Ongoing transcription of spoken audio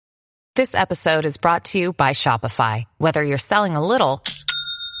This episode is brought to you by Shopify. Whether you're selling a little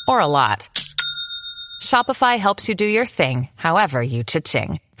or a lot, Shopify helps you do your thing, however you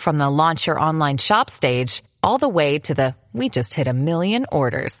cha-ching. From the launch your online shop stage, all the way to the we just hit 1 million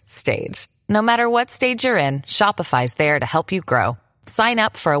orders stage. No matter what stage you're in, Shopify's there to help you grow. Sign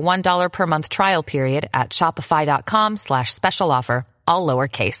up for a $1 per month trial period at shopify.com/special offer, all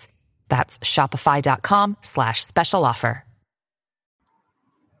lowercase. That's shopify.com/special offer.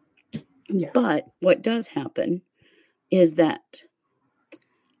 Yeah. But what does happen is that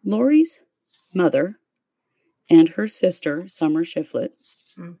Lori's mother and her sister, Summer Shiflett,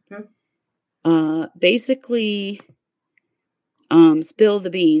 basically spill the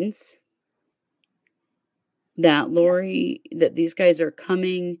beans that that these guys are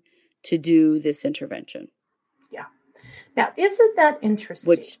coming to do this intervention. Yeah. Now, isn't that interesting?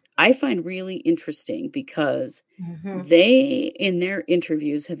 Which I find really interesting because they, in their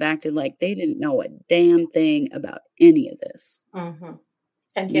interviews, have acted like they didn't know a damn thing about any of this.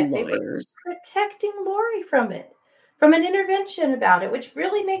 And yet they were protecting Lori from it, from an intervention about it, which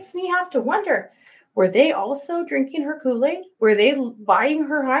really makes me have to wonder, were they also drinking her Kool-Aid? Were they buying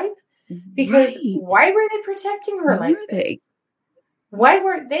her hype? Because why were they protecting her like this? Why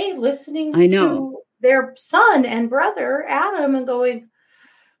weren't they listening to their son and brother, Adam, and going,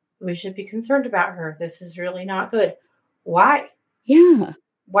 we should be concerned about her. This is really not good. Why? Yeah.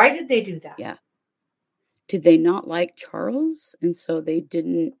 Why did they do that? Yeah. Did they not like Charles? And so they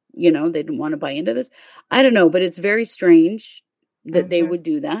didn't, they didn't want to buy into this. I don't know, but it's very strange that they would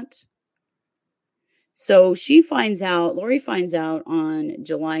do that. So Lori finds out on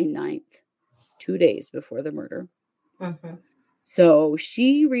July 9th, 2 days before the murder. So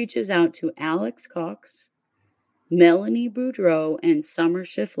she reaches out to Alex Cox, Melanie Boudreau, and Summer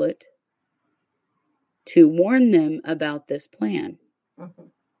Shiflett to warn them about this plan.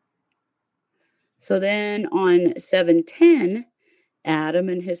 So then on 7/10, Adam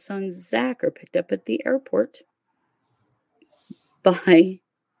and his son Zach are picked up at the airport by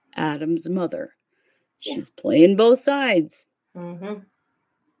Adam's mother. She's playing both sides.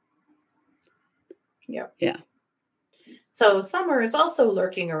 Yeah. So Summer is also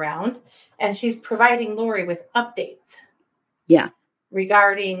lurking around, and she's providing Lori with updates. Yeah.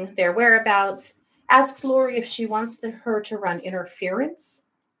 Regarding their whereabouts. Asks Lori if she wants her to run interference.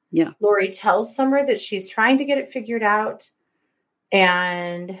 Yeah. Lori tells Summer that she's trying to get it figured out,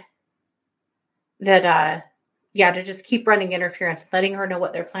 and that, to just keep running interference, letting her know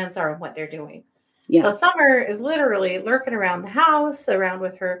what their plans are and what they're doing. Yeah. So Summer is literally lurking around the house, around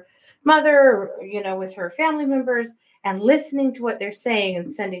with her mother, with her family members, and listening to what they're saying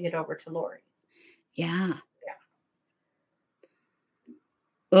and sending it over to Lori. Yeah.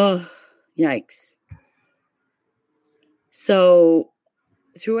 Oh, yikes. So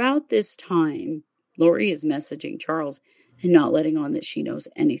throughout this time, Lori is messaging Charles and not letting on that she knows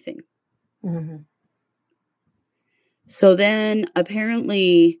anything. So then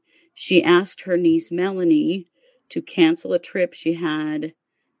apparently she asked her niece Melanie to cancel a trip she had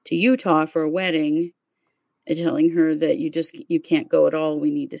to Utah for a wedding, and telling her that you can't go at all. We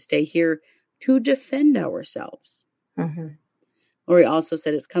need to stay here to defend ourselves. Lori also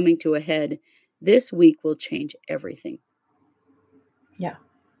said it's coming to a head. This week will change everything. Yeah.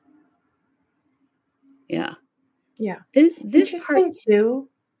 Yeah. Yeah. This part too.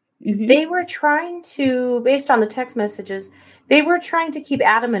 They were trying to, based on the text messages, they were trying to keep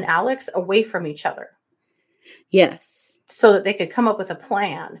Adam and Alex away from each other. Yes. So that they could come up with a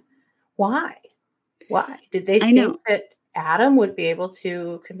plan. Why? Did they think that Adam would be able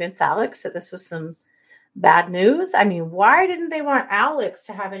to convince Alex that this was some bad news? I mean, why didn't they want Alex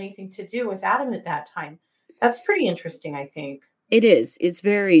to have anything to do with Adam at that time? That's pretty interesting, I think. It is. It's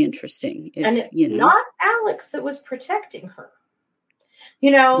very interesting. And it's not Alex that was protecting her.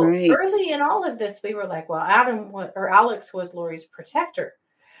 Early in all of this, we were like, well, Alex was Lori's protector.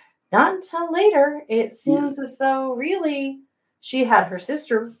 Not until later, it seems as though really she had her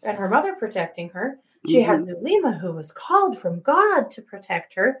sister and her mother protecting her. She had Zulema, who was called from God to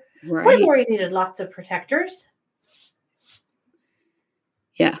protect her. Right. Lori needed lots of protectors.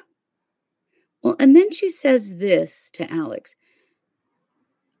 Yeah. Well, and then she says this to Alex.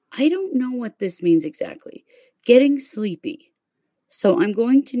 I don't know what this means exactly. Getting sleepy. So I'm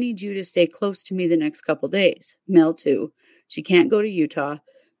going to need you to stay close to me the next couple days. Mel, too. She can't go to Utah.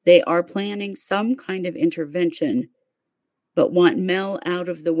 They are planning some kind of intervention, but want Mel out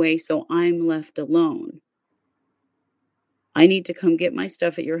of the way so I'm left alone. I need to come get my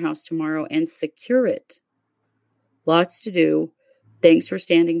stuff at your house tomorrow and secure it. Lots to do. Thanks for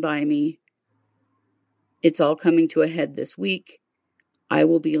standing by me. It's all coming to a head this week. I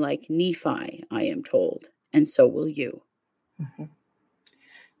will be like Nephi, I am told, and so will you. Mm-hmm.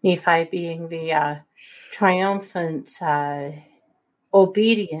 Nephi being the triumphant,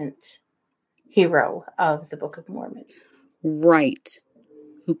 obedient hero of the Book of Mormon. Right.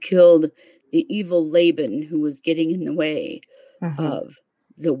 Who killed the evil Laban who was getting in the way of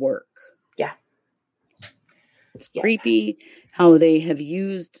the work. Yeah. It's creepy how they have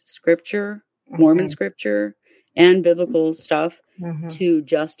used scripture, Mormon scripture, and biblical stuff to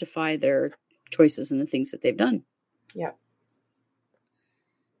justify their choices and the things that they've done. Yeah.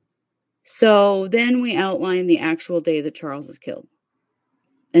 So then we outline the actual day that Charles is killed.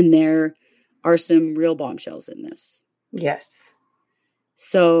 And there are some real bombshells in this. Yes.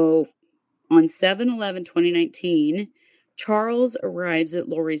 So on 7/11/2019, Charles arrives at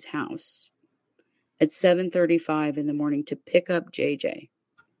Lori's house at 7:35 in the morning to pick up JJ.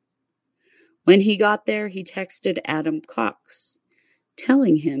 When he got there, he texted Adam Cox,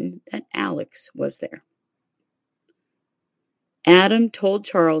 telling him that Alex was there. Adam told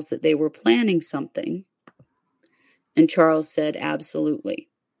Charles that they were planning something, and Charles said absolutely.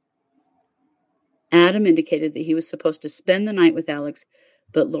 Adam indicated that he was supposed to spend the night with Alex,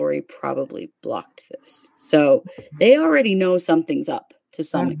 but Lori probably blocked this. So they already know something's up to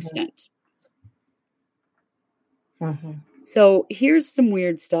some extent. So here's some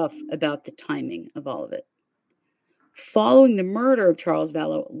weird stuff about the timing of all of it. Following the murder of Charles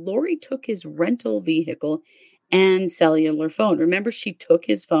Vallow, Lori took his rental vehicle and cellular phone. Remember, she took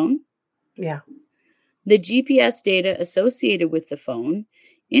his phone? Yeah. The GPS data associated with the phone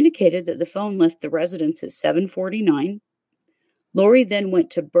indicated that the phone left the residence at 7:49. Lori then went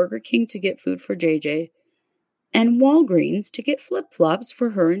to Burger King to get food for JJ and Walgreens to get flip-flops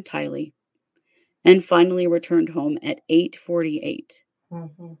for her and Tylee, and finally returned home at 8:48.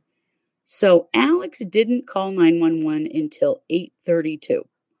 So Alex didn't call 911 until 8:32.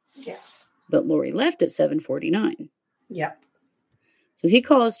 Yeah. But Lori left at 7:49. Yeah. So he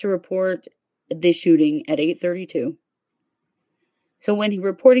calls to report the shooting at 8:32. So when he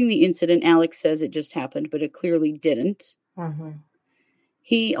reporting the incident, Alex says it just happened, but it clearly didn't.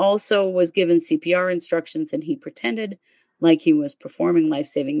 He also was given CPR instructions, and he pretended like he was performing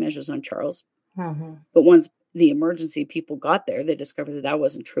life-saving measures on Charles. But once the emergency people got there, they discovered that that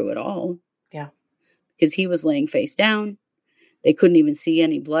wasn't true at all. Yeah. Because he was laying face down. They couldn't even see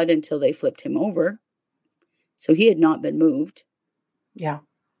any blood until they flipped him over. So he had not been moved. Yeah.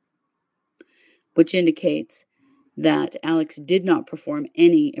 Which indicates that Alex did not perform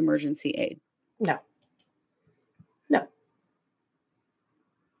any emergency aid. No.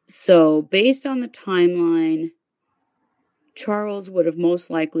 So based on the timeline, Charles would have most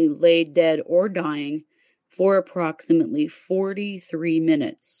likely laid dead or dying for approximately 43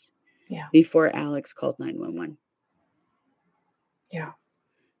 minutes before Alex called 911. Yeah.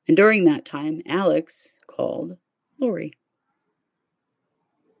 And during that time, Alex called Lori.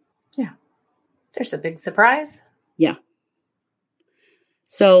 Yeah. There's a big surprise. Yeah.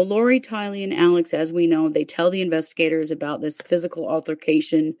 So Lori, Tylee, and Alex, as we know, they tell the investigators about this physical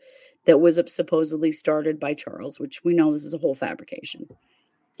altercation that was supposedly started by Charles, which we know this is a whole fabrication.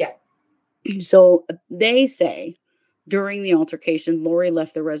 Yeah. So they say during the altercation, Lori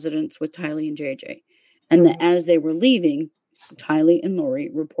left the residence with Tylee and JJ. And that as they were leaving, Tylee and Lori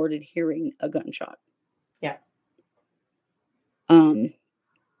reported hearing a gunshot. Yeah.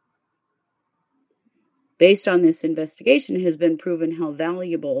 Based on this investigation, it has been proven how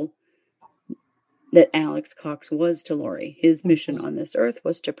valuable that Alex Cox was to Lori. His mission on this earth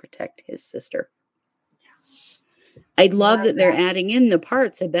was to protect his sister. I love that they're adding in the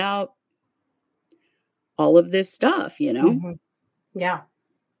parts about all of this stuff, you know? Yeah.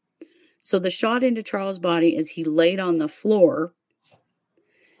 So the shot into Charles' body as he laid on the floor,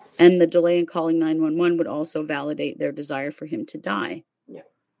 and the delay in calling 911 would also validate their desire for him to die. Yeah.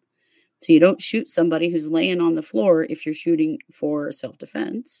 So you don't shoot somebody who's laying on the floor if you're shooting for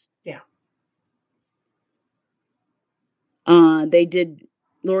self-defense. Yeah.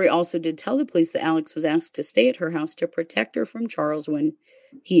 Lori also did tell the police that Alex was asked to stay at her house to protect her from Charles when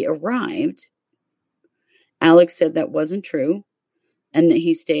he arrived. Alex said that wasn't true, and that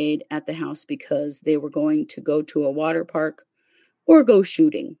he stayed at the house because they were going to go to a water park or go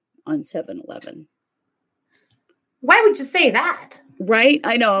shooting on 7/11. Why would you say that? Right?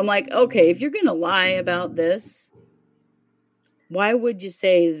 I know. I'm like, okay, if you're going to lie about this, why would you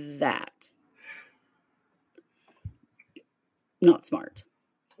say that? Not smart.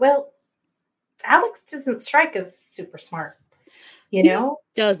 Well, Alex doesn't strike as super smart. you know?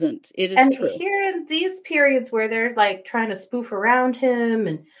 Doesn't. It is And true. here in these periods where they're like trying to spoof around him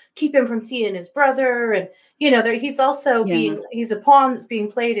and keep him from seeing his brother, and he's also he's a pawn that's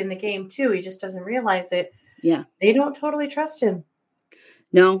being played in the game too. He just doesn't realize it. Yeah. They don't totally trust him.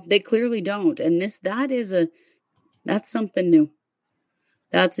 No, they clearly don't. And that's something new.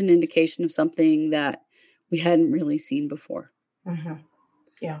 That's an indication of something that we hadn't really seen before. Mm-hmm.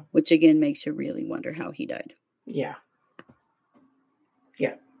 Yeah. Which again makes you really wonder how he died. Yeah.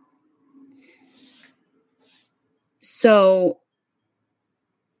 Yeah. So,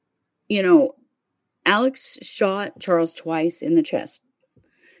 Alex shot Charles twice in the chest.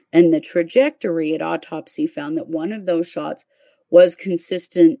 And the trajectory at autopsy found that one of those shots was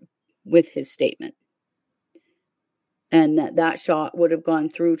consistent with his statement. And that shot would have gone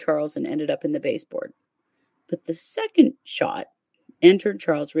through Charles and ended up in the baseboard. But the second shot entered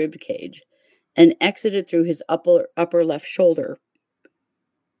Charles' rib cage and exited through his upper left shoulder,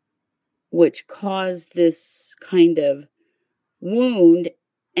 which caused this kind of wound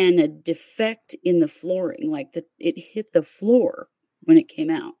and a defect in the flooring, like it hit the floor when it came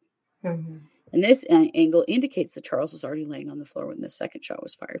out. Mm-hmm. And this angle indicates that Charles was already laying on the floor when the second shot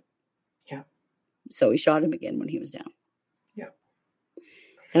was fired. Yeah. So he shot him again when he was down. Yeah.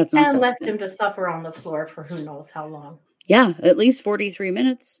 That's not and left him to suffer on the floor for who knows how long. Yeah, at least 43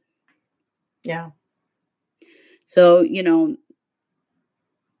 minutes. Yeah. So,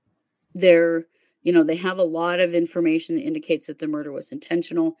 they have a lot of information that indicates that the murder was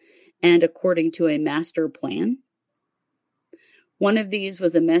intentional and according to a master plan. One of these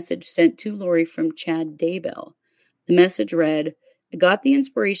was a message sent to Lori from Chad Daybell. The message read, I got the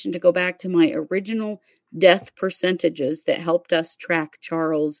inspiration to go back to my original death percentages that helped us track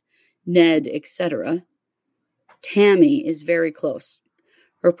Charles, Ned, etc. Tammy is very close.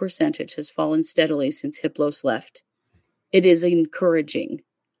 Her percentage has fallen steadily since Hiplos left. It is encouraging.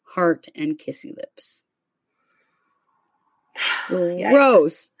 Heart and kissy lips.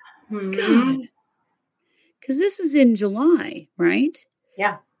 Gross. Mm-hmm. God. Because this is in July, right?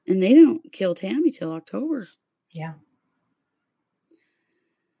 Yeah. And they don't kill Tammy till October. Yeah.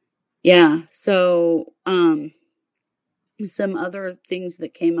 Yeah. So, some other things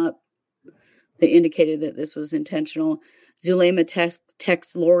that came up that indicated that this was intentional. Zulema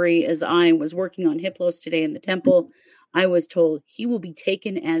texts Lori, as I was working on Hiplos today in the temple, I was told he will be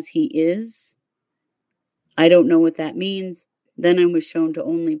taken as he is. I don't know what that means. Then I was shown to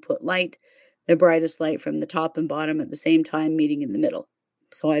only put light, the brightest light from the top and bottom at the same time, meeting in the middle.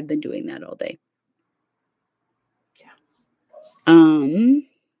 So I've been doing that all day. Yeah.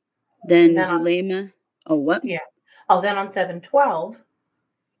 Then Zulema. What? Yeah. Oh, then on 7/12,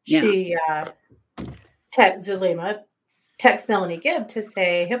 she Zulema texts Melanie Gibb to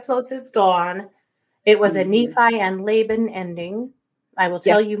say Hiplos is gone. It was a Nephi and Laban ending. I will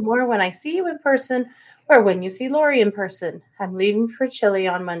tell you more when I see you in person or when you see Lori in person. I'm leaving for Chile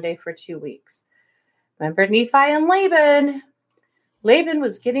on Monday for 2 weeks. Remember Nephi and Laban? Laban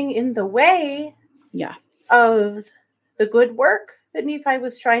was getting in the way of the good work that Nephi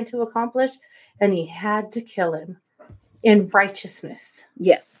was trying to accomplish, and he had to kill him in righteousness.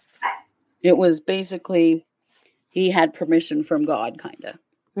 Yes. It was basically he had permission from God, kind of.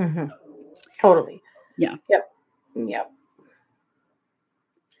 Mm-hmm. Totally. Yeah. Yep.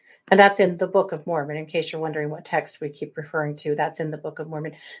 And that's in the Book of Mormon, in case you're wondering what text we keep referring to. That's in the Book of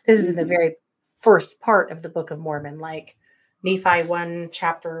Mormon. This is in the very first part of the Book of Mormon, like Nephi 1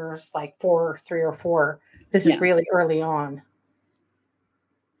 chapters, like 3 or 4. This is really early on.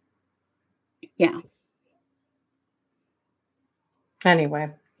 Yeah. Anyway,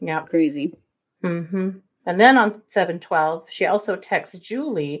 yeah. Crazy. Mm-hmm. And then on 7/12, she also texts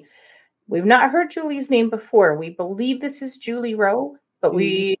Julie. We've not heard Julie's name before. We believe this is Julie Rowe, but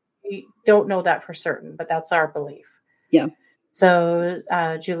we don't know that for certain, but that's our belief. Yeah. So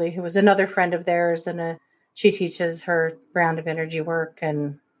Julie, who was another friend of theirs, and she teaches her brand of energy work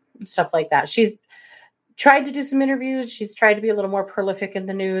and stuff like that. She's tried to do some interviews. She's tried to be a little more prolific in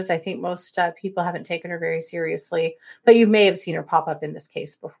the news. I think most people haven't taken her very seriously, but you may have seen her pop up in this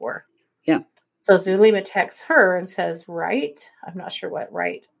case before. Yeah. So Zulema texts her and says, right. I'm not sure what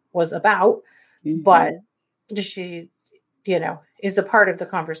right was about, but she, is a part of the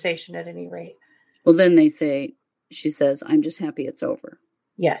conversation at any rate. Well, then she says, I'm just happy it's over.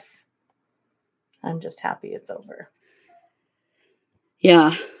 Yes. I'm just happy it's over.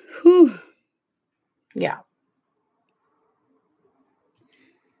 Yeah. Whew. Yeah.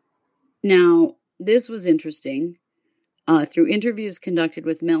 Now, this was interesting. Through interviews conducted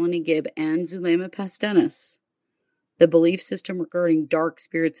with Melanie Gibb and Zulema Pastenis, the belief system regarding dark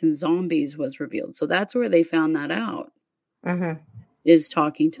spirits and zombies was revealed. So that's where they found that out. Mm-hmm. is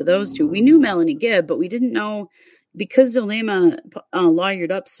talking to those two. We knew Melanie Gibb, but we didn't know, because Zulema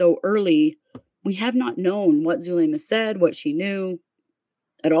lawyered up so early, we have not known what Zulema said, what she knew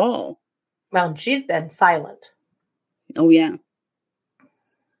at all. Well, she's been silent. Oh, yeah.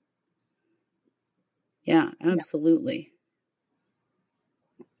 Yeah, absolutely.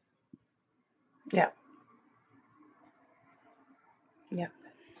 Yeah. Yeah.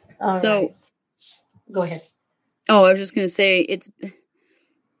 So, go ahead. Oh, I was just going to say, it's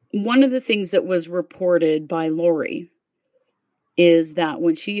one of the things that was reported by Lori is that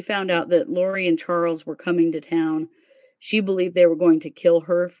when she found out that Lori and Charles were coming to town, she believed they were going to kill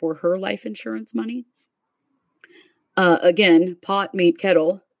her for her life insurance money. Again, pot, meat,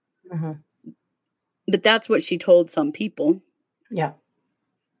 kettle. Mm-hmm. But that's what she told some people. Yeah.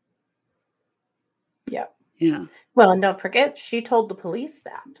 Yeah. Yeah. Well, and don't forget, she told the police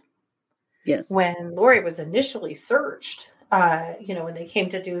that. Yes. When Lori was initially searched, when they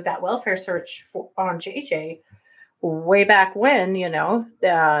came to do that welfare search on JJ, way back when, at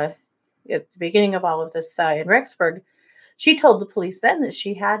the beginning of all of this in Rexburg, she told the police then that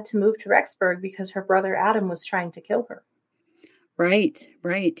she had to move to Rexburg because her brother Adam was trying to kill her. Right,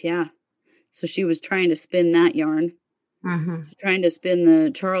 yeah. So she was trying to spin that yarn. Mm-hmm. Trying to spin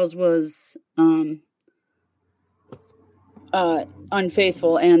the Charles was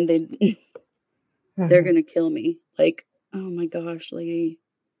unfaithful and they're going to kill me. Like, oh my gosh, lady.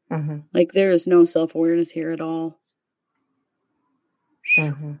 Mm-hmm. Like, there is no self-awareness here at all.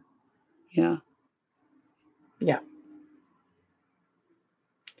 Mm-hmm. Yeah. Yeah.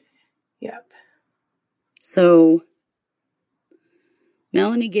 Yep. So,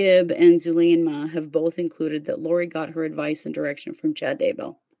 Melanie Gibb and Zulema have both included that Lori got her advice and direction from Chad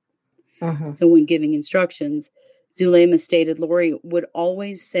Daybell. Mm-hmm. So, when giving instructions, Zulema stated Lori would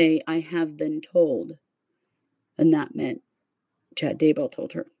always say, "I have been told." And that meant Chad Daybell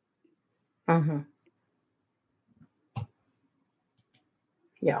told her. Mm-hmm.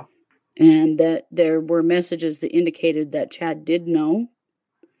 Yeah. And that there were messages that indicated that Chad did know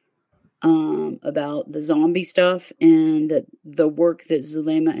about the zombie stuff and that the work that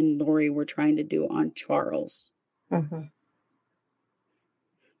Zulema and Lori were trying to do on Charles. Mm-hmm.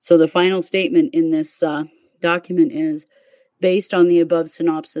 So the final statement in this document is, based on the above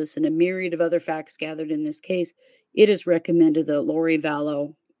synopsis and a myriad of other facts gathered in this case, it is recommended that Lori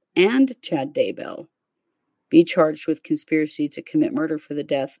Vallow and Chad Daybell be charged with conspiracy to commit murder for the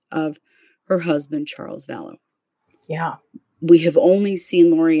death of her husband, Charles Vallow. Yeah. We have only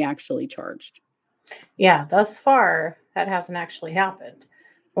seen Lori actually charged. Yeah, thus far, that hasn't actually happened.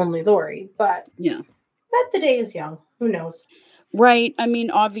 Only Lori, but the day is young. Who knows? Right. I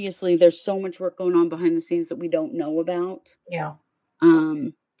mean, obviously, there's so much work going on behind the scenes that we don't know about. Yeah.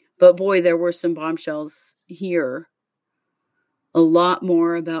 But boy, there were some bombshells here. A lot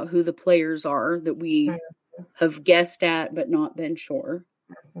more about who the players are that we have guessed at, but not been sure.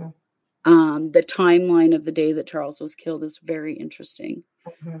 Mm-hmm. The timeline of the day that Charles was killed is very interesting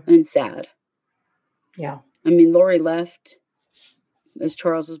and sad. Yeah. I mean, Lori left as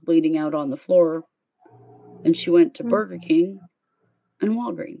Charles was bleeding out on the floor, and she went to Burger King and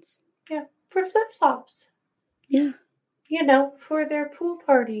Walgreens. Yeah, for flip-flops. Yeah. For their pool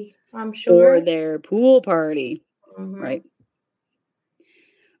party, I'm sure. For their pool party. Mm-hmm. Right.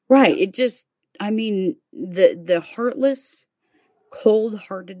 Right. It just, I mean, the heartless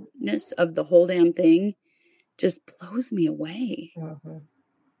cold-heartedness of the whole damn thing just blows me away. Mm-hmm.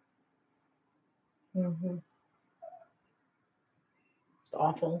 Mm-hmm. It's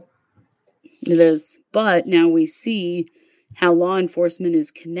awful. It is. But now we see how law enforcement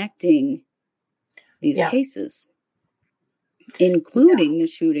is connecting these cases, including the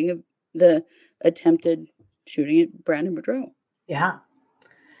shooting of the attempted shooting at Brandon Boudreaux. Yeah.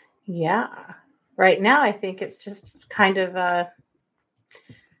 Yeah. Right now, I think it's just kind of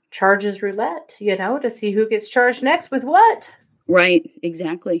charges roulette, to see who gets charged next with what. Right.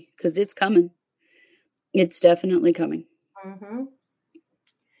 Exactly. Because it's coming. It's definitely coming. Mm-hmm.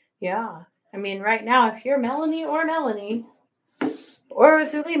 Yeah. I mean, right now, if you're Melanie or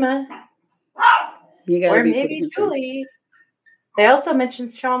Zulema, or maybe Julie, they also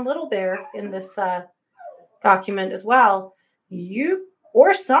mentioned Sean Little there in this document as well. You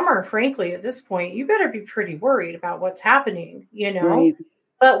or Summer, frankly, at this point, you better be pretty worried about what's happening, Right.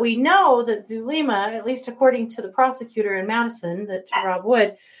 But we know that Zulema, at least according to the prosecutor in Madison, that Rob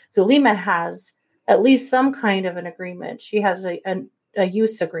Wood, Zulema has at least some kind of an agreement. She has a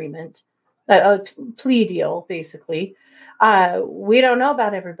use agreement, a plea deal, basically. We don't know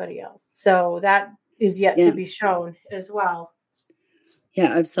about everybody else. So that is yet to be shown as well.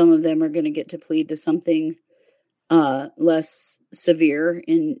 Yeah, if some of them are going to get to plead to something less severe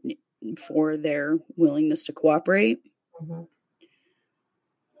for their willingness to cooperate. Mm-hmm.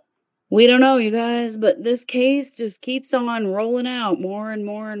 We don't know, you guys, but this case just keeps on rolling out more and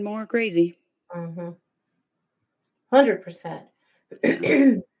more and more crazy. 100%.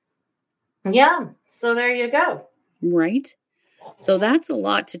 Yeah. So there you go. Right? So that's a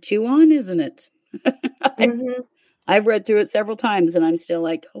lot to chew on, isn't it? I've read through it several times and I'm still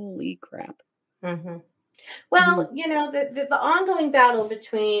like, holy crap. Well, the ongoing battle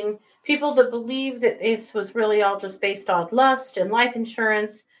between people that believe that this was really all just based on lust and life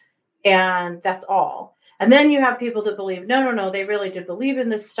insurance, and that's all. And then you have people that believe, no, they really did believe in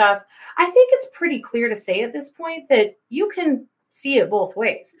this stuff. I think it's pretty clear to say at this point that you can see it both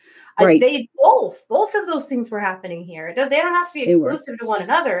ways. Right. They both of those things were happening here. They don't have to be exclusive to one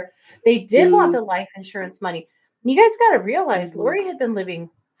another. They did want the life insurance money. You guys got to realize Lori had been living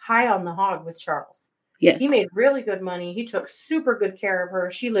high on the hog with Charles. Yes. He made really good money. He took super good care of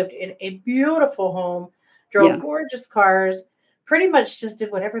her. She lived in a beautiful home, drove gorgeous cars, pretty much just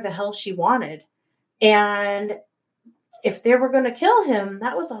did whatever the hell she wanted. And if they were going to kill him,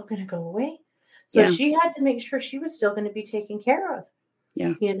 that was all going to go away. So she had to make sure she was still going to be taken care of.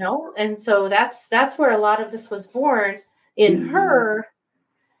 Yeah. And so that's where a lot of this was born in her.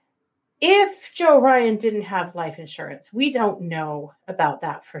 If Joe Ryan didn't have life insurance, we don't know about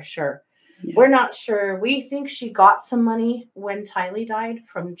that for sure. Yeah. We're not sure. We think she got some money when Tylee died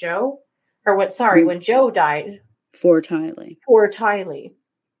from Joe, when Joe died. For Tylee.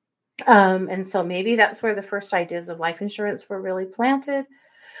 And so maybe that's where the first ideas of life insurance were really planted.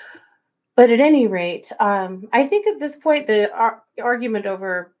 But at any rate, I think at this point, the argument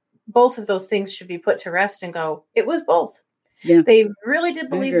over both of those things should be put to rest and go, it was both. Yeah. They really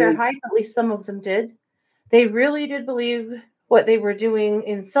did believe their hype. At least some of them did. They really did believe what they were doing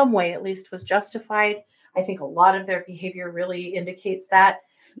in some way, at least, was justified. I think a lot of their behavior really indicates that.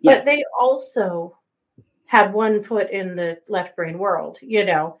 Yeah. But they also had one foot in the left brain world,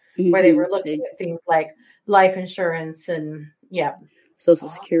 where they were looking at things like life insurance and Social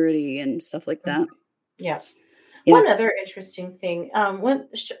Security and stuff like that. Yeah. One other interesting thing, when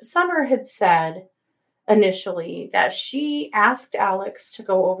Summer had said initially that she asked Alex to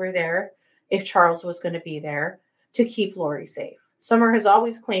go over there if Charles was going to be there to keep Lori safe. Summer has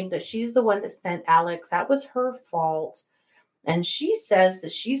always claimed that she's the one that sent Alex. That was her fault. And she says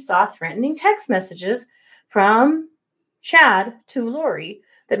that she saw threatening text messages from Chad to Lori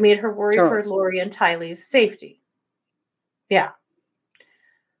that made her worry for Lori and Tylee's safety. Yeah.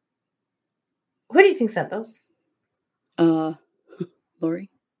 Who do you think sent those? Lori.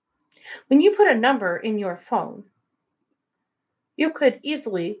 When you put a number in your phone, you could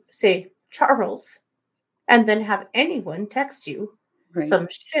easily say Charles and then have anyone text you some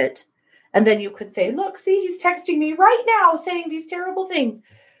shit. And then you could say, look, see, he's texting me right now saying these terrible things.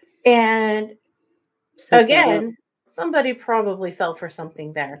 And again, somebody probably fell for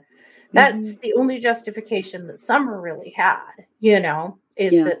something there. That's the only justification that Summer really had,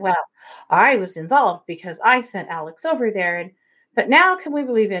 is that, well, I was involved because I sent Alex over there. But now can we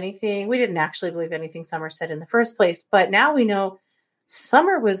believe anything? We didn't actually believe anything Summer said in the first place. But now we know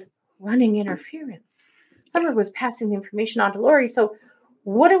Summer was running interference. Summer was passing the information on to Lori. So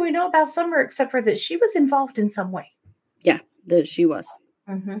what do we know about Summer except for that she was involved in some way? Yeah, that she was.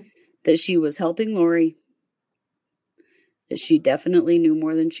 That she was helping Lori. That she definitely knew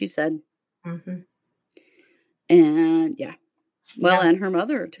more than she said. And and her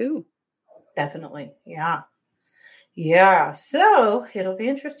mother too. Definitely. Yeah. Yeah. So it'll be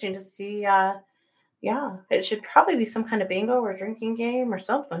interesting to see. It should probably be some kind of bingo or drinking game or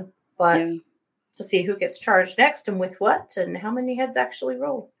something. But to see who gets charged next and with what and how many heads actually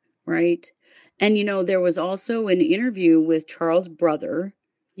roll. Right. And, there was also an interview with Charles' brother.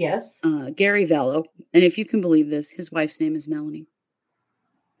 Yes. Gary Vallow. And if you can believe this, his wife's name is Melanie.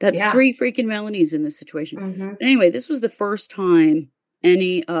 That's 3 freaking Melanies in this situation. Anyway, this was the first time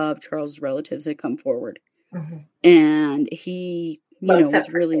any of Charles' relatives had come forward. And he, was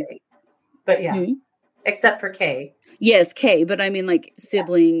really... Kay. But except for Kay. Yes, Kay. But I mean, like,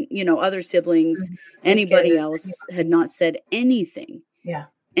 sibling, other siblings, anybody else had not said anything. Yeah.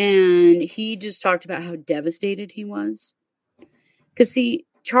 And he just talked about how devastated he was. Because, see,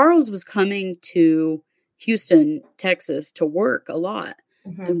 Charles was coming to Houston, Texas to work a lot.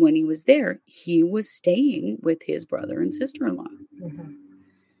 And when he was there, he was staying with his brother and sister-in-law.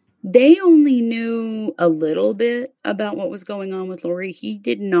 They only knew a little bit about what was going on with Lori. He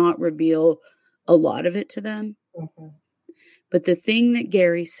did not reveal a lot of it to them. But the thing that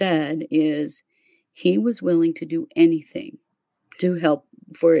Gary said is he was willing to do anything to help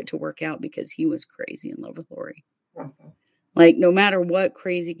for it to work out because he was crazy in love with Lori. Like, no matter what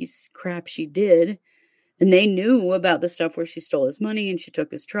crazy crap she did, and they knew about the stuff where she stole his money and she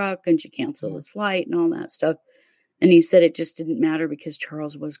took his truck and she canceled his flight and all that stuff. And he said it just didn't matter because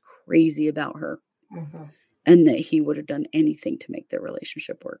Charles was crazy about her and that he would have done anything to make their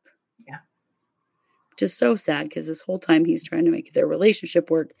relationship work. Yeah. Just so sad because this whole time he's trying to make their relationship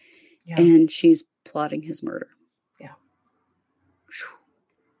work and she's plotting his murder. Yeah.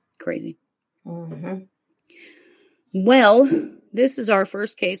 Crazy. Well, this is our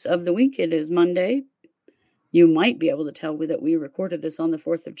first case of the week. It is Monday. You might be able to tell that we recorded this on the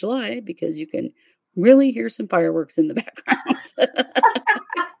 4th of July because you can really hear some fireworks in the background.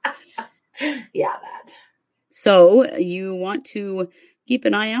 Yeah, that. So you want to keep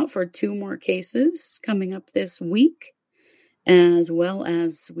an eye out for 2 more cases coming up this week, as well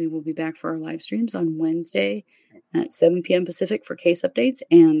as we will be back for our live streams on Wednesday at 7 p.m. Pacific for case updates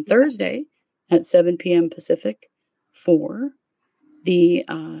and Thursday at 7 p.m. Pacific for the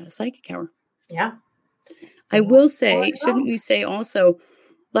Psychic Hour. Yeah. I will say, shouldn't we say also,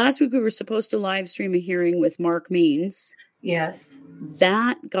 last week we were supposed to live stream a hearing with Mark Means. Yes.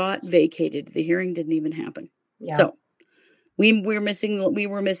 That got vacated. The hearing didn't even happen. Yeah. So we were missing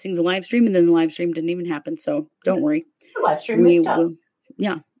the live stream, and then the live stream didn't even happen. So don't worry. The live stream is done.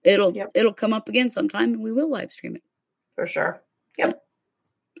 It'll come up again sometime, and we will live stream it. For sure. Yep.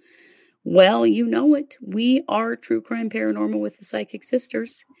 Well, you know it. We are True Crime Paranormal with the Psychic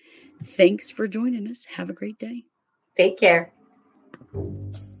Sisters. Thanks for joining us. Have a great day. Take care.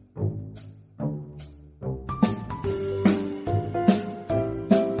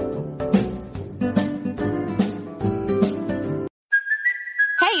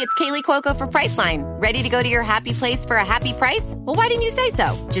 Hey, it's Kaylee Cuoco for Priceline. Ready to go to your happy place for a happy price? Well, why didn't you say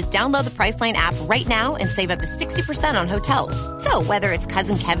so? Just download the Priceline app right now and save up to 60% on hotels. So whether it's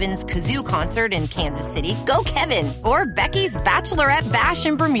Cousin Kevin's Kazoo Concert in Kansas City, go Kevin, or Becky's Bachelorette Bash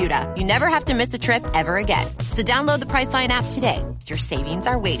in Bermuda, you never have to miss a trip ever again. So download the Priceline app today. Your savings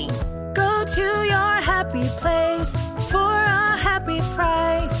are waiting. Go to your happy place for a happy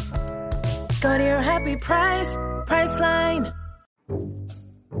price. Go to your happy price, Priceline.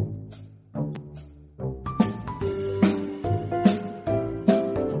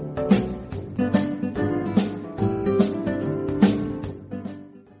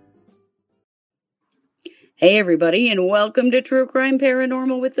 Hey, everybody, and welcome to True Crime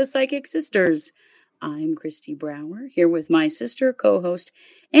Paranormal with the Psychic Sisters. I'm Christy Brower, here with my sister, co-host,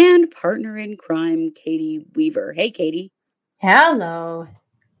 and partner in crime, Katie Weaver. Hey, Katie. Hello.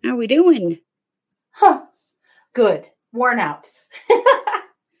 How we doing? Good. Worn out.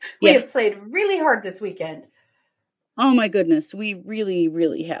 We have played really hard this weekend. Oh, my goodness. We really,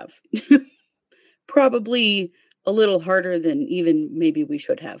 really have. Probably a little harder than even maybe we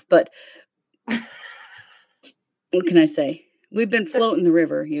should have, but... What can I say? We've been floating the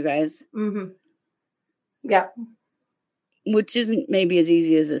river, you guys. Mm-hmm. Yeah. Which isn't maybe as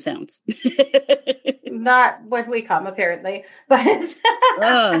easy as it sounds. Not what we come, apparently. But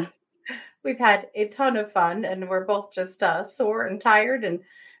we've had a ton of fun, and we're both just sore and tired and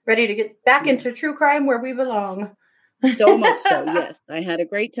ready to get back into true crime where we belong. So much so, yes. I had a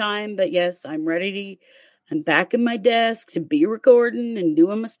great time, but yes, I'm back in my desk to be recording and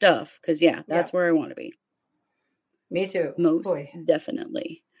doing my stuff. Because, that's where I want to be. Me too. Most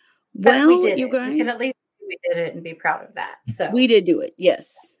definitely. But well, we did you it. guys. We can at least we did it and be proud of that. So we did do it.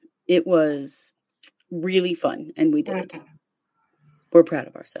 Yes. It was really fun and we did it. We're proud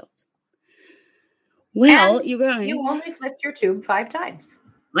of ourselves. Well, and you guys. You only flipped your tube 5 times.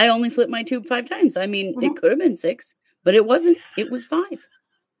 I only flipped my tube 5 times. I mean, it could have been 6, but it wasn't. It was 5.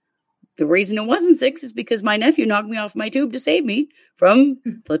 The reason it wasn't 6 is because my nephew knocked me off my tube to save me from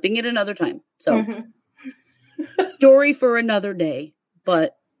flipping it another time. So story for another day,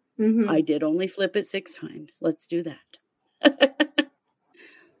 but I did only flip it 6 times. Let's do that.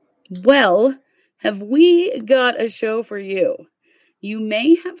 Well, have we got a show for you? You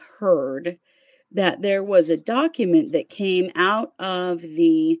may have heard that there was a document that came out of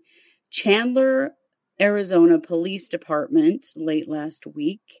the Chandler, Arizona Police Department late last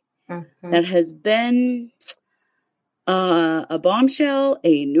week that has been a bombshell,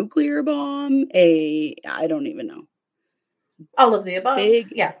 a nuclear bomb, I don't even know. All of the above.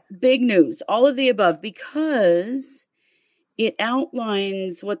 Big news. All of the above, because it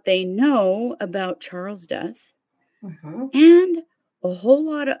outlines what they know about Charles' death and a whole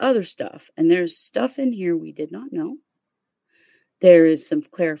lot of other stuff. And there's stuff in here we did not know. There is some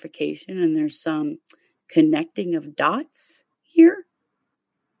clarification and there's some connecting of dots here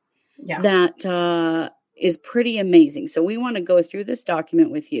that is pretty amazing. So we want to go through this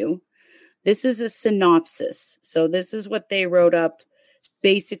document with you. This is a synopsis. So this is what they wrote up.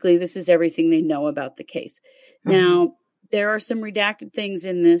 Basically, this is everything they know about the case. Now, there are some redacted things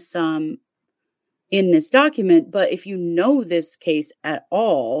in this document, but if you know this case at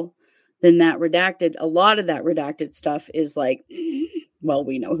all, then a lot of that redacted stuff is like, well,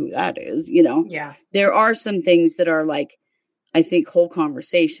 we know who that is, Yeah. There are some things that are like, I think, whole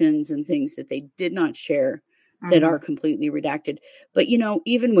conversations and things that they did not share that are completely redacted. But,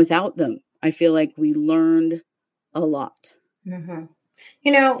 even without them, I feel like we learned a lot. We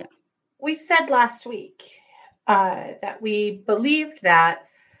said last week that we believed that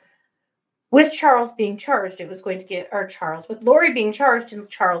with Charles being charged, it was going to get, or Charles, with Lori being charged in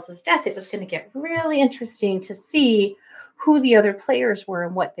Charles's death, it was going to get really interesting to see who the other players were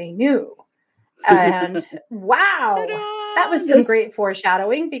and what they knew. And wow, Ta-da! that was some great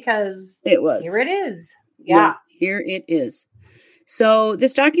foreshadowing, because it was. Here it is. Yeah, here it is. So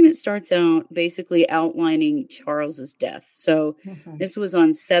this document starts out basically outlining Charles's death. So this was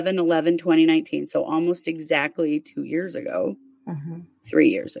on 7/11/2019. So almost exactly 2 years ago, 3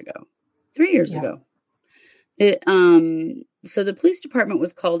 years ago, 3 years ago. So the police department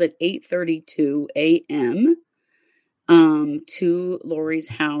was called at 8:32 a.m. To Lori's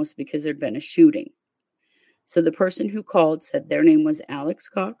house because there'd been a shooting. So the person who called said their name was Alex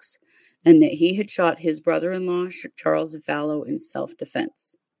Cox, and that he had shot his brother-in-law, Charles Vallow, in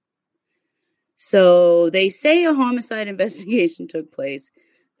self-defense. So they say a homicide investigation took place.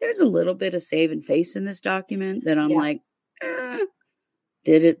 There's a little bit of saving face in this document that I'm like,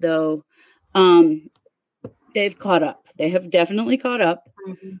 did it though? They've caught up. They have definitely caught up,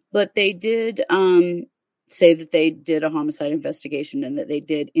 but they did say that they did a homicide investigation and that they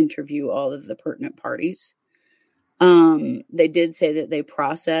did interview all of the pertinent parties. They did say that they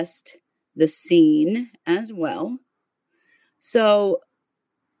processed the scene as well. So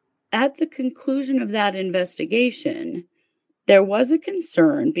at the conclusion of that investigation, there was a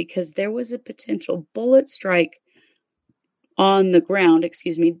concern because there was a potential bullet strike on the ground,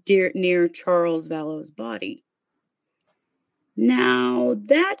 near Charles Vallow's body. Now,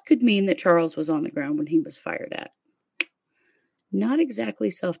 that could mean that Charles was on the ground when he was fired at. Not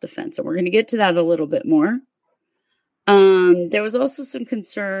exactly self-defense, and we're going to get to that a little bit more. There was also some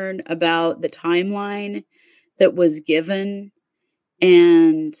concern about the timeline that was given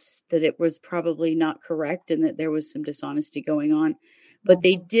and that it was probably not correct and that there was some dishonesty going on. But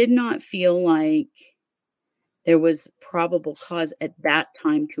they did not feel like there was probable cause at that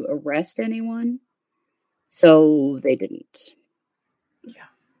time to arrest anyone. So they didn't. Yeah.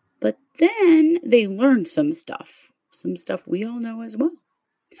 But then they learned some stuff we all know as well.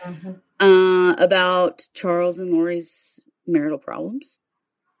 About Charles and Lori's marital problems.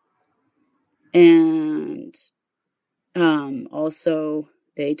 And also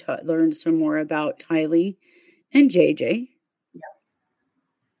they learned some more about Tylee and JJ.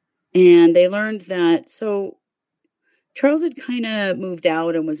 And they learned that, so Charles had kind of moved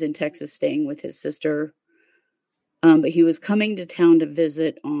out and was in Texas staying with his sister. But he was coming to town to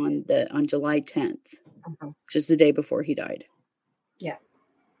visit on July 10th, just the day before he died. Yeah.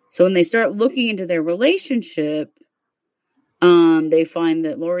 So when they start looking into their relationship, they find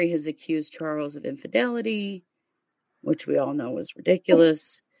that Lori has accused Charles of infidelity, which we all know is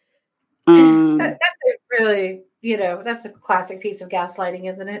ridiculous. That's really, that's a classic piece of gaslighting,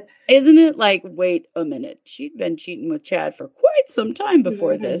 isn't it? Isn't it? Like, wait a minute. She'd been cheating with Chad for quite some time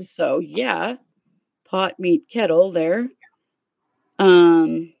before this. So yeah, pot, meet, kettle there.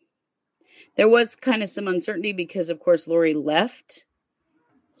 There was kind of some uncertainty because, of course, Lori left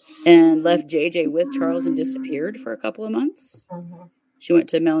JJ with Charles and disappeared for a couple of months. She went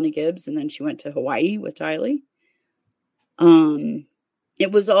to Melanie Gibbs and then she went to Hawaii with Tylee.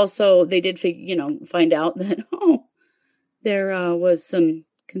 It was also, they did find out that, there was some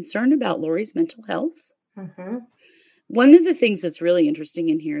concern about Lori's mental health. One of the things that's really interesting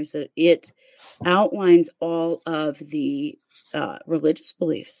in here is that it outlines all of the religious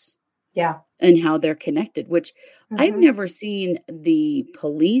beliefs. Yeah. And how they're connected, which I've never seen the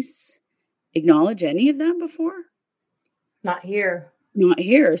police acknowledge any of that before. Not here.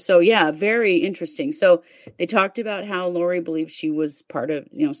 So yeah, very interesting. So they talked about how Lori believes she was part of,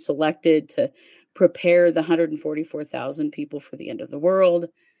 selected to prepare the 144,000 people for the end of the world.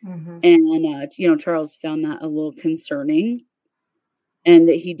 And, Charles found that a little concerning, and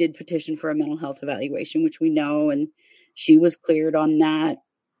that he did petition for a mental health evaluation, which we know, and she was cleared on that.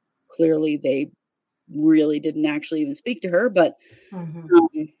 Clearly, they really didn't actually even speak to her, but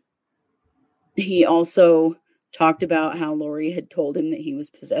he also talked about how Lori had told him that he was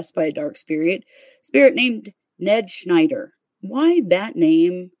possessed by a dark spirit named Ned Schneider. Why that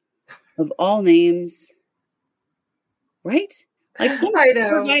name? Of all names, right? Like some I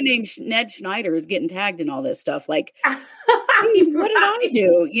poor know. guy named Ned Schneider is getting tagged in all this stuff. Like, hey, what did I Right.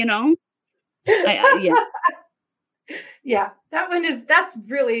 do? You know? Yeah. Yeah, that's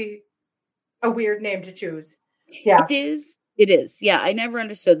really a weird name to choose. Yeah. It is. It is. Yeah, I never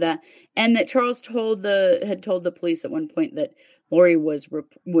understood that. And that Charles had told the police at one point that Lori was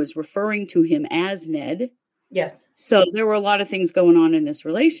referring to him as Ned. Yes. So there were a lot of things going on in this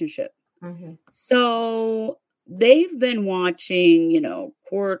relationship. Mm-hmm. So they've been watching,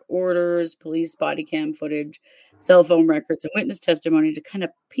 court orders, police body cam footage, cell phone records, and witness testimony to kind of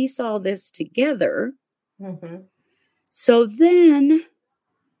piece all this together. Mm-hmm. So then,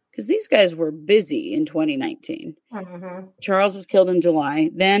 because these guys were busy in 2019. Mm-hmm. Charles was killed in July.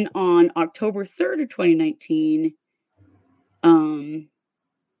 Then on October 3rd of 2019,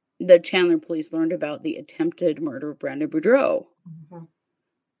 the Chandler police learned about the attempted murder of Brandon Boudreaux. Mm-hmm.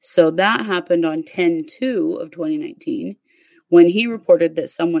 So that happened on 10/2 of 2019 when he reported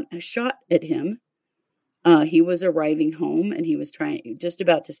that someone shot at him. He was arriving home and he was just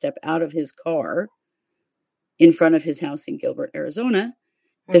about to step out of his car in front of his house in Gilbert, Arizona.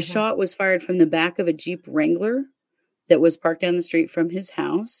 The shot was fired from the back of a Jeep Wrangler that was parked down the street from his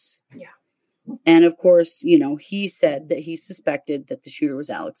house. Yeah. And of course, he said that he suspected that the shooter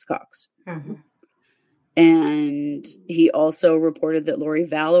was Alex Cox. Mm-hmm. And he also reported that Lori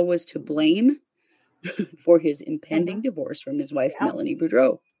Vallow was to blame for his impending divorce from his wife, Melanie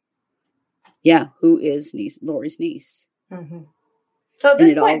Boudreaux. Yeah, who is Lori's niece. Mm-hmm. So at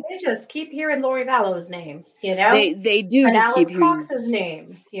this point, they just keep hearing Lori Vallow's name, They do and just Alex keep hearing Cox's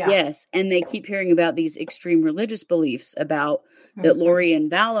name. Yeah. Yes, and they keep hearing about these extreme religious beliefs about that Lori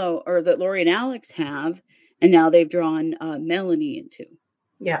and Vallow, or that Lori and Alex have, and now they've drawn Melanie into.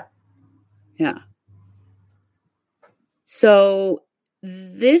 Yeah. Yeah. So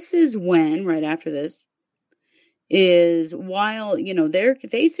this is when, right after this, is while,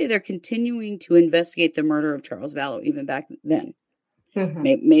 they say they're continuing to investigate the murder of Charles Vallow even back then.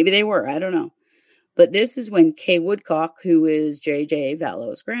 Mm-hmm. Maybe they were, I don't know. But this is when Kay Woodcock, who is J.J.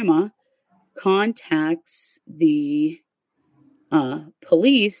 Vallow's grandma, contacts the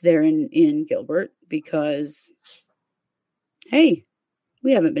police there in Gilbert because, hey,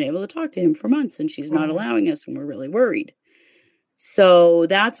 we haven't been able to talk to him for months and she's not allowing us and we're really worried. So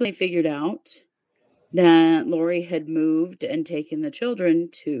that's when they figured out that Lori had moved and taken the children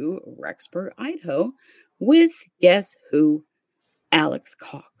to Rexburg, Idaho with, guess who? Alex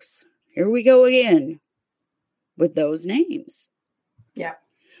Cox. Here we go again with those names. Yeah.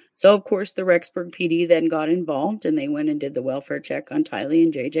 So, of course, the Rexburg PD then got involved and they went and did the welfare check on Tylee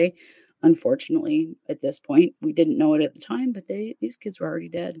and JJ. Unfortunately, at this point, we didn't know it at the time, but these kids were already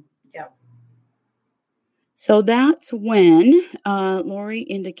dead. Yeah. So that's when Lori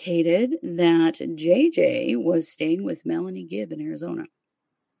indicated that JJ was staying with Melanie Gibb in Arizona.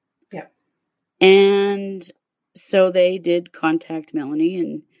 Yeah. And so they did contact Melanie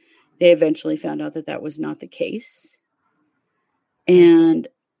and they eventually found out that that was not the case. And,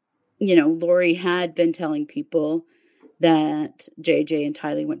 Lori had been telling people that JJ and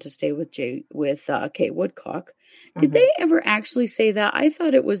Tylee went to stay with Kay Woodcock. Did they ever actually say that? I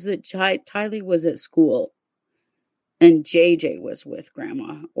thought it was that Tylee was at school and JJ was with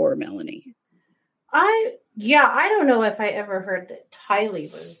Grandma or Melanie. I don't know if I ever heard that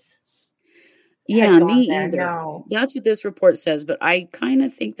Tylee was. Yeah, me either. No. That's what this report says, but I kind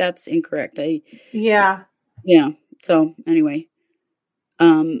of think that's incorrect. Yeah. So anyway,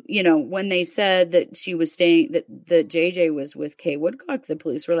 when they said that she was staying, that JJ was with Kay Woodcock, the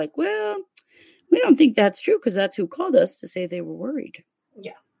police were like, well, we don't think that's true because that's who called us to say they were worried.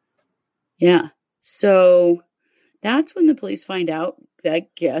 Yeah. Yeah. So that's when the police find out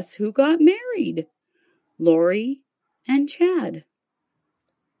that guess who got married? Lori and Chad.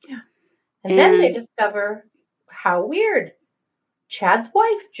 Yeah. And then they discover how weird. Chad's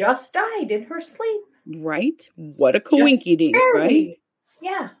wife just died in her sleep. Right? What a coinkydink, right?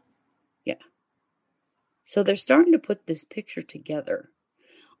 Yeah. Yeah. So they're starting to put this picture together.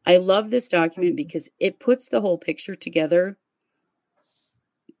 I love this document because it puts the whole picture together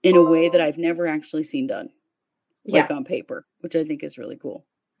in a way that I've never actually seen done. Like on paper, which I think is really cool.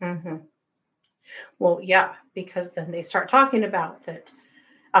 Mm-hmm. Well, yeah, because then they start talking about that.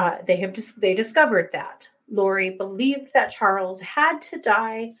 They discovered that Lori believed that Charles had to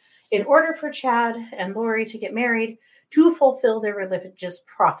die in order for Chad and Lori to get married to fulfill their religious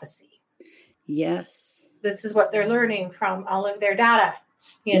prophecy. Yes. This is what they're learning from all of their data,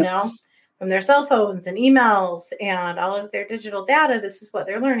 from their cell phones and emails and all of their digital data. This is what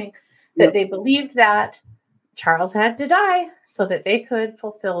they're learning, that they believed that Charles had to die so that they could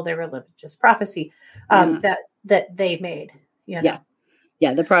fulfill their religious prophecy that they made. You know?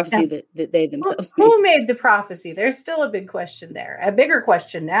 Yeah, the prophecy that they themselves made. Who made the prophecy? There's still a big question there. A bigger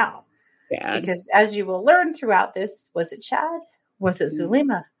question now. Chad. Because as you will learn throughout this, was it Chad? Was it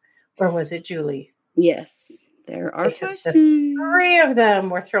Zulema? Or was it Julie? Yes, there are Because questions. the three of them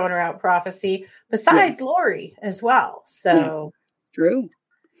were throwing around prophecy, besides Lori as well. So true.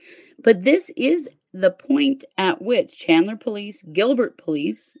 But this is the point at which Chandler Police, Gilbert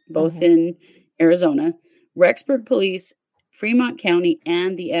Police, both in Arizona, Rexburg Police, Fremont County,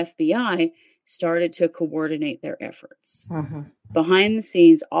 and the FBI started to coordinate their efforts. Behind the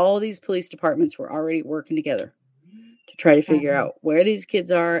scenes, all of these police departments were already working together to try to figure out where these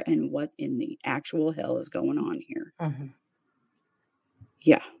kids are and what in the actual hell is going on here.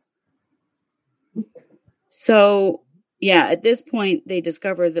 Yeah. So, yeah, at this point, they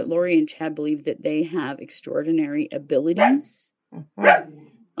discover that Lori and Chad believe that they have extraordinary abilities.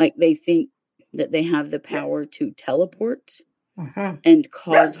 Like they think that they have the power to teleport and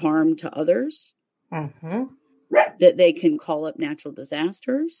cause harm to others. That they can call up natural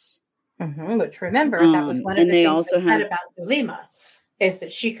disasters. Which remember, that was one of the things they said about Zulema, is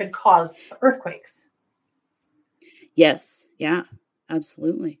that she could cause earthquakes. Yes. Yeah,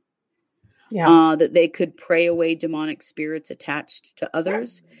 absolutely. Yeah. That they could pray away demonic spirits attached to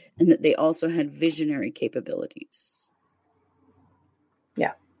others, and that they also had visionary capabilities.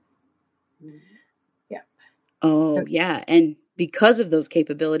 Yeah. Yeah. Oh, yeah. And because of those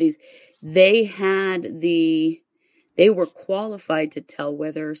capabilities, they were qualified to tell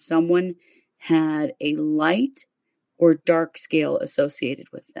whether someone had a light or dark scale associated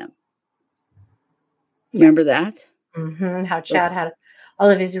with them. Remember that? How Chad had all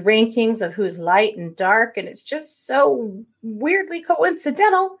of his rankings of who's light and dark, and it's just so weirdly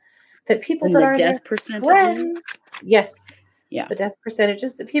coincidental that people that are death percentages. The death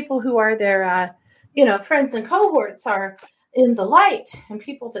percentages. The people who are their, friends and cohorts are in the light, and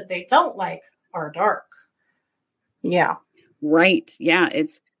people that they don't like are dark. Yeah. Right. Yeah.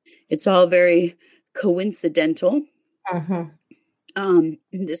 It's all very coincidental.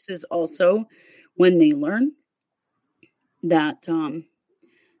 This is also when they learn that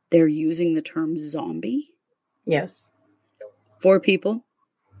they're using the term zombie. Yes. For people.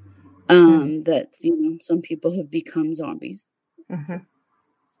 That, some people have become zombies.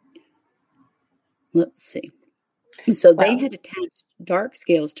 Let's see. So they had attached dark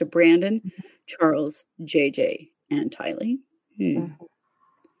scales to Brandon, Charles, JJ, and Tylee.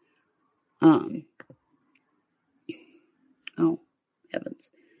 Oh,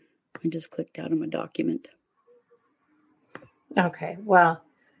 heavens. I just clicked out of my document. Okay. Well,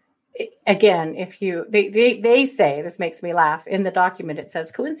 again, they say, this makes me laugh, in the document it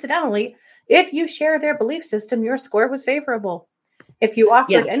says, coincidentally, if you share their belief system, your score was favorable. If you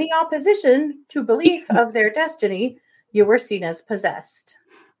offered any opposition to belief of their destiny, you were seen as possessed.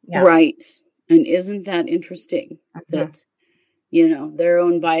 Right. And isn't that interesting that, their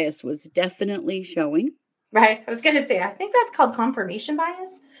own bias was definitely showing. Right. I was going to say, I think that's called confirmation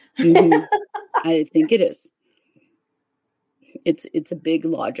bias. I think it is. It's a big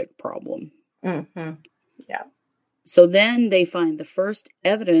logic problem. Yeah. So then they find the first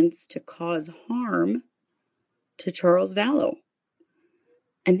evidence to cause harm to Charles Vallow.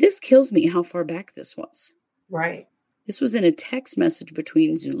 And this kills me how far back this was. Right. This was in a text message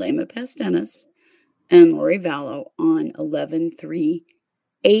between Zulema Pastenis and Lori Vallow on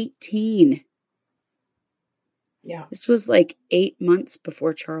 11/3/18. Yeah. This was like 8 months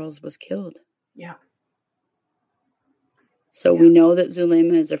before Charles was killed. Yeah. So we know that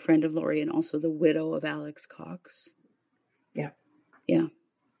Zulema is a friend of Lori and also the widow of Alex Cox. Yeah. Yeah.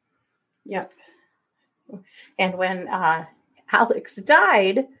 Yep. And when Alex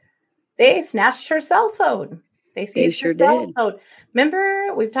died, they snatched her cell phone. They seized her cell phone.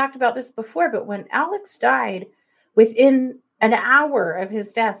 Remember, we've talked about this before, but when Alex died, within an hour of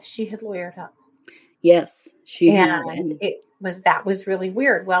his death, she had lawyered up. Yes, she had. And that was really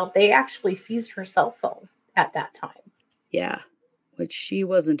weird. Well, they actually seized her cell phone at that time. Yeah, which she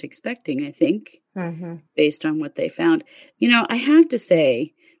wasn't expecting, I think, based on what they found. I have to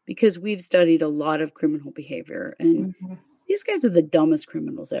say, because we've studied a lot of criminal behavior, and these guys are the dumbest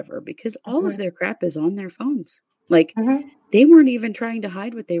criminals ever, because all of their crap is on their phones. Like, they weren't even trying to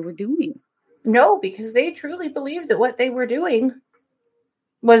hide what they were doing. No, because they truly believed that what they were doing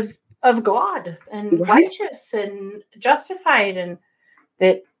was of God and righteous and justified, and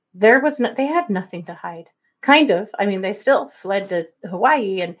that they had nothing to hide. Kind of. I mean, they still fled to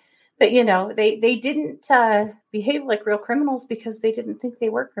Hawaii, but they didn't behave like real criminals because they didn't think they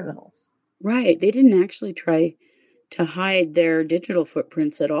were criminals. Right. They didn't actually try to hide their digital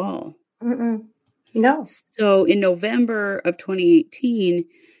footprints at all. Mm-mm. No. So in November of 2018,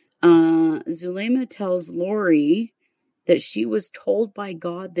 Zulema tells Lori that she was told by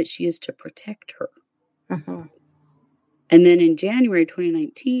God that she is to protect her. Mm-hmm. And then in January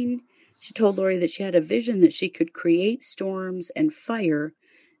 2019, she told Lori that she had a vision that she could create storms and fire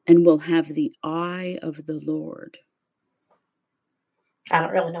and will have the eye of the Lord. I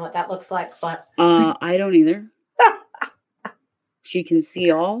don't really know what that looks like, but I don't either. She can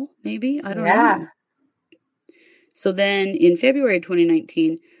see all, maybe? I don't know. So then in February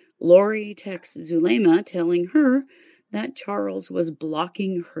 2019, Lori texts Zulema telling her that Charles was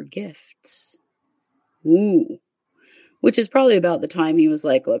blocking her gifts. Ooh. Which is probably about the time he was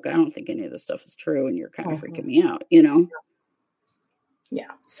like, look, I don't think any of this stuff is true and you're kind of freaking me out, you know?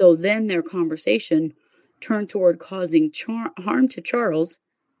 Yeah. So then their conversation turned toward causing harm to Charles,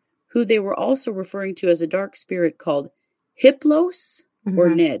 who they were also referring to as a dark spirit called Hiplos or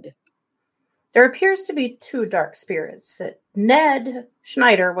Ned. There appears to be two dark spirits. That Ned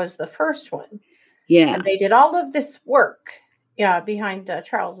Schneider was the first one. Yeah. And they did all of this work behind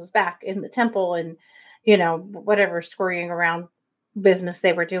Charles's back in the temple and, you know, whatever scurrying around business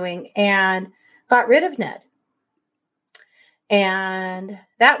they were doing, and got rid of Ned. And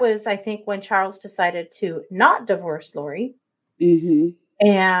that was, I think, when Charles decided to not divorce Lori. Mm-hmm.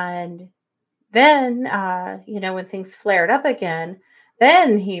 And then, you know, when things flared up again,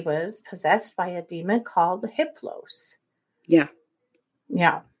 then he was possessed by a demon called Hiplos. Yeah.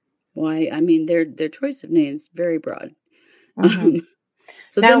 Yeah. Why? I mean, their choice of names very broad. Mm-hmm.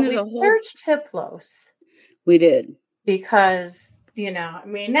 So now, then there's we searched Hiplos. We did. Because, you know, I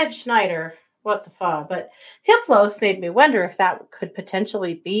mean, Ned Schneider, what the fuck? But Hiplos made me wonder if that could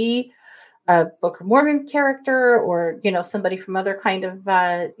potentially be a Book of Mormon character or, you know, somebody from other kind of,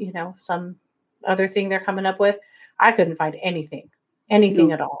 you know, some other thing they're coming up with. I couldn't find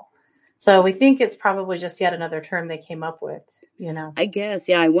anything at all. So we think it's probably just yet another term they came up with, you know. I guess,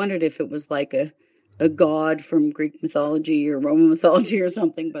 yeah. I wondered if it was like a god from Greek mythology or Roman mythology or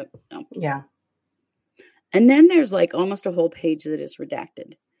something, but no. Yeah. And then there's like almost a whole page that is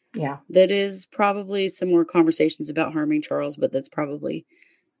redacted. Yeah. That is probably some more conversations about harming Charles, but that's probably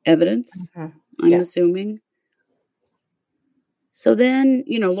evidence, I'm assuming. So then,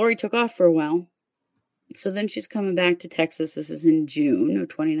 you know, Lori took off for a while. So then she's coming back to Texas. This is in June of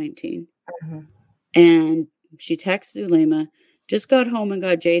 2019. And she texts Zulema, just got home and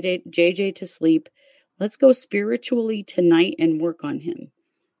got JJ to sleep. Let's go spiritually tonight and work on him.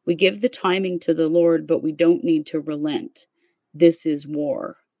 We give the timing to the Lord, but we don't need to relent. This is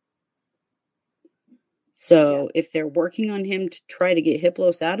war. So if they're working on him to try to get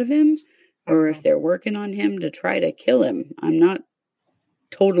Hiplos out of him, or if they're working on him to try to kill him, I'm not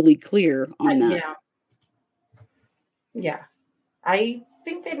totally clear on that. Yeah. I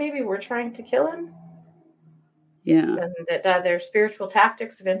think they maybe were trying to kill him. Yeah. And that their spiritual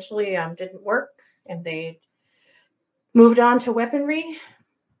tactics eventually didn't work, and they moved on to weaponry.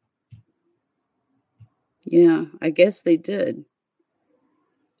 Yeah, I guess they did.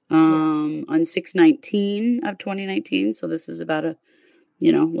 On 6/19 of 2019, so this is about a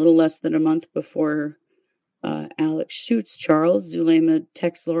little less than a month before Alex shoots Charles, Zulema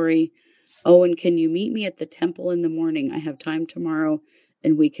texts Lori, Owen, can you meet me at the temple in the morning? I have time tomorrow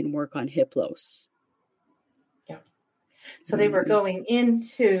and we can work on Hiplos. Yeah. So they were going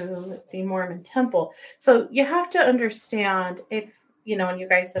into the Mormon temple. So you have to understand, if, you know, and you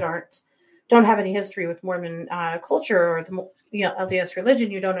guys that don't have any history with Mormon culture or the LDS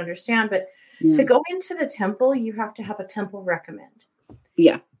religion, you don't understand. But to go into the temple, you have to have a temple recommend.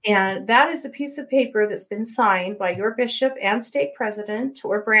 Yeah. And that is a piece of paper that's been signed by your bishop and stake president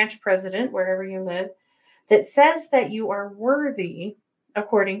or branch president, wherever you live, that says that you are worthy,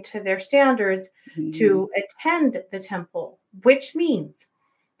 according to their standards, to attend the temple, which means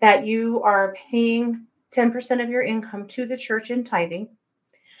that you are paying 10% of your income to the church in tithing,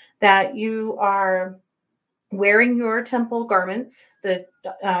 that you are wearing your temple garments, the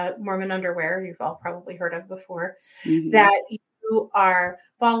Mormon underwear you've all probably heard of before, that you are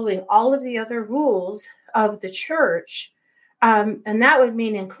following all of the other rules of the church. And that would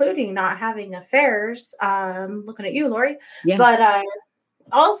mean including not having affairs. Looking at you, Lori. Yeah. But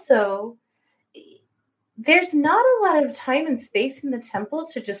also, there's not a lot of time and space in the temple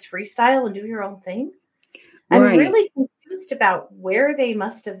to just freestyle and do your own thing. Right. I'm really confused about where they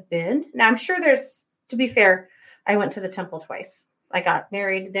must have been. Now, I'm sure to be fair, I went to the temple twice. I got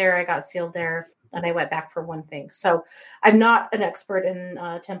married there, I got sealed there, and I went back for one thing. So I'm not an expert in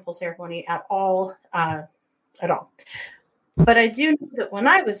temple ceremony at all. But I do know that when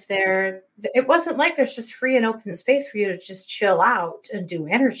I was there, it wasn't like there's just free and open space for you to just chill out and do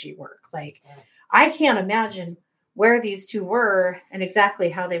energy work. Like, I can't imagine where these two were and exactly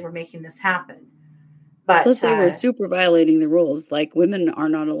how they were making this happen. But plus they were super violating the rules. Like, women are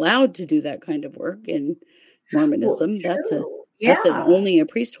not allowed to do that kind of work in Mormonism. Well, that's only a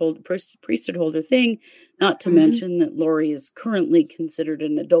priesthood holder thing. Not to mention that Lori is currently considered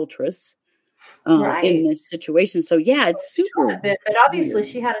an adulteress in this situation. So yeah, it's super. But obviously,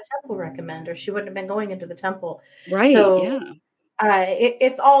 she had a temple recommend, or she wouldn't have been going into the temple. Right. So, yeah.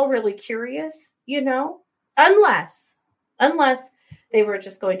 It's all really curious, unless they were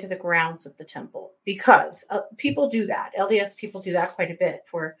just going to the grounds of the temple, because people do that. LDS people do that quite a bit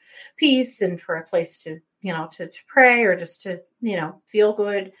for peace and for a place to pray, or just to, feel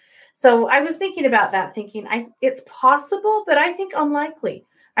good. So I was thinking about that, thinking it's possible, but I think unlikely.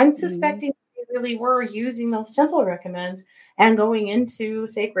 I'm suspecting they really were using those temple recommends and going into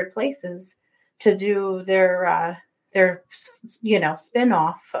sacred places to do their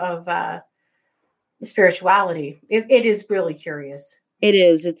spin-off of spirituality. It is really curious. It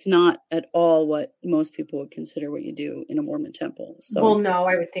is. It's not at all what most people would consider what you do in a Mormon temple. So. Well, no,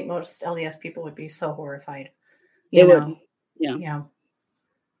 I would think most LDS people would be so horrified. They would. Yeah. Yeah.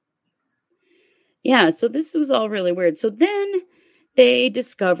 Yeah. So this was all really weird. So then they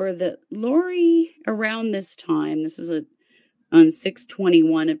discover that Lori, around this time, this was on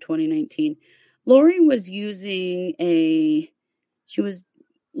 6/21 of 2019, Lori was she was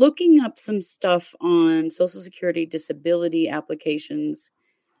looking up some stuff on Social Security disability applications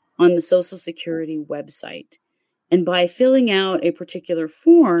on the Social Security website. And by filling out a particular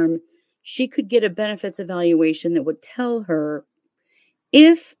form, she could get a benefits evaluation that would tell her,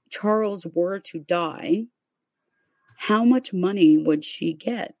 if Charles were to die, how much money would she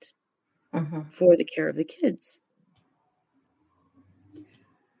get for the care of the kids?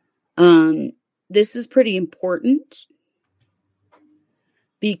 This is pretty important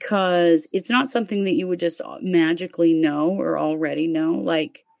because it's not something that you would just magically know or already know.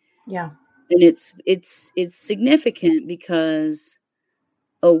 Like, yeah. And it's significant because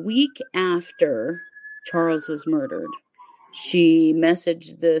a week after Charles was murdered, she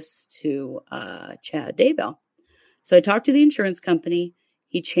messaged this to Chad Daybell. So I talked to the insurance company.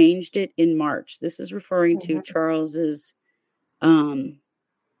 He changed it in March. This is referring to Charles's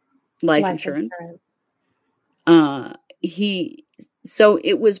life insurance. So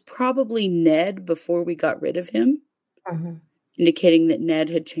it was probably Ned before we got rid of him, indicating that Ned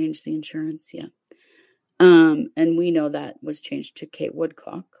had changed the insurance. Yeah. And we know that was changed to Kate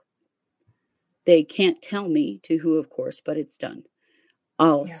Woodcock. They can't tell me to who, of course, but it's done.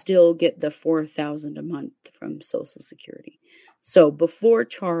 I'll still get the $4,000 a month from Social Security. So before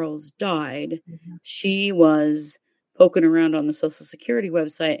Charles died, she was poking around on the Social Security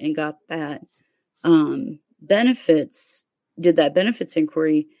website and got that did that benefits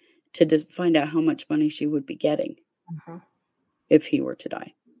inquiry to just find out how much money she would be getting if he were to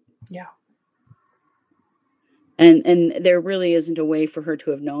die. Yeah. And there really isn't a way for her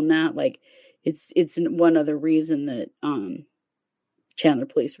to have known that. Like, it's one other reason that Chandler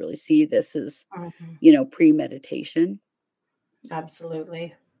police really see this as, premeditation.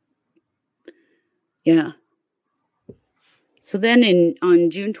 Absolutely. Yeah. So then on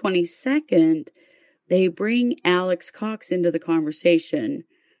June 22nd, they bring Alex Cox into the conversation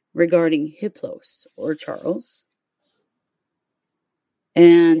regarding Hiplos or Charles.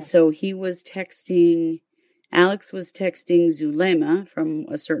 And so Alex was texting Zulema from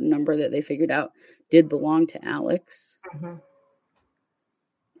a certain number that they figured out did belong to Alex.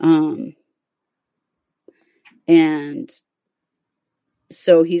 And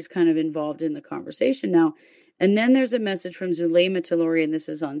so he's kind of involved in the conversation now. And then there's a message from Zulema to Lori, and this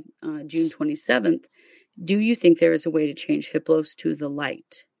is on June 27th. Do you think there is a way to change Hiplos to the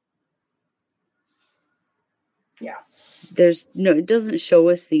light? Yeah. It doesn't show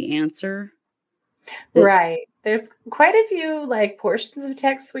us the answer. Right. There's quite a few portions of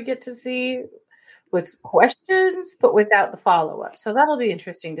text we get to see with questions, but without the follow-up. So that'll be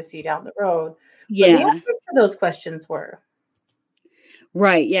interesting to see down the road. Yeah. What the answers to those questions were.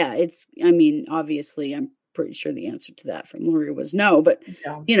 Right. Yeah. Obviously, I'm pretty sure the answer to that from Lori was no, but,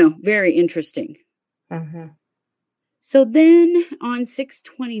 very interesting. So then on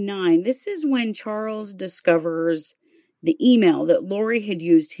 6/29, this is when Charles discovers the email that Lori had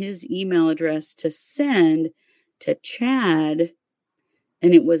used his email address to send to Chad.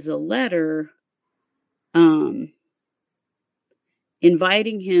 And it was a letter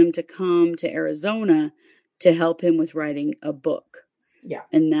inviting him to come to Arizona to help him with writing a book. Yeah.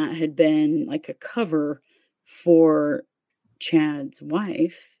 And that had been like a cover for Chad's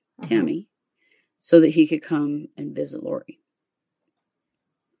wife, Tammy, so that he could come and visit Lori.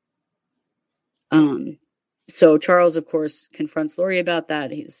 So Charles, of course, confronts Lori about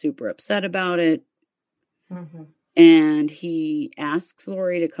that. He's super upset about it. And he asks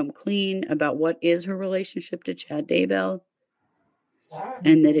Lori to come clean about what is her relationship to Chad Daybell.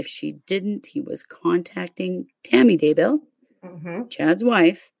 And that if she didn't, he was contacting Tammy Daybell, Chad's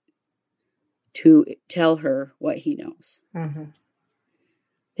wife, to tell her what he knows.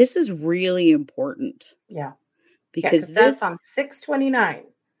 This is really important. Yeah. Because that's on 6/29.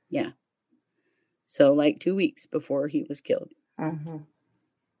 Yeah. So like 2 weeks before he was killed.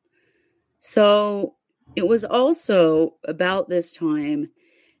 So it was also about this time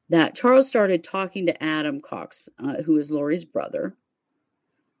that Charles started talking to Adam Cox, who is Lori's brother,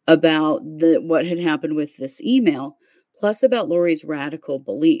 about what had happened with this email, plus about Lori's radical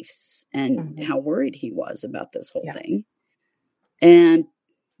beliefs and how worried he was about this whole thing. And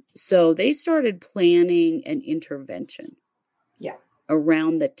so they started planning an intervention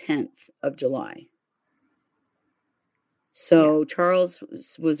around the 10th of July. So Charles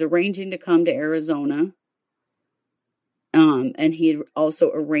was arranging to come to Arizona. And he had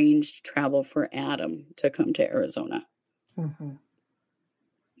also arranged travel for Adam to come to Arizona.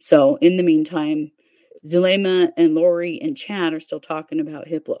 So in the meantime, Zulema and Lori and Chad are still talking about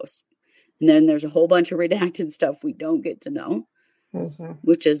Hiplos. And then there's a whole bunch of redacted stuff we don't get to know,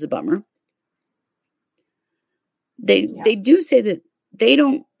 which is a bummer. They do say that they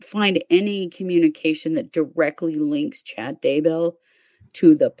don't find any communication that directly links Chad Daybell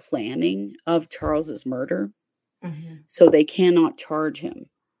to the planning of Charles's murder. So they cannot charge him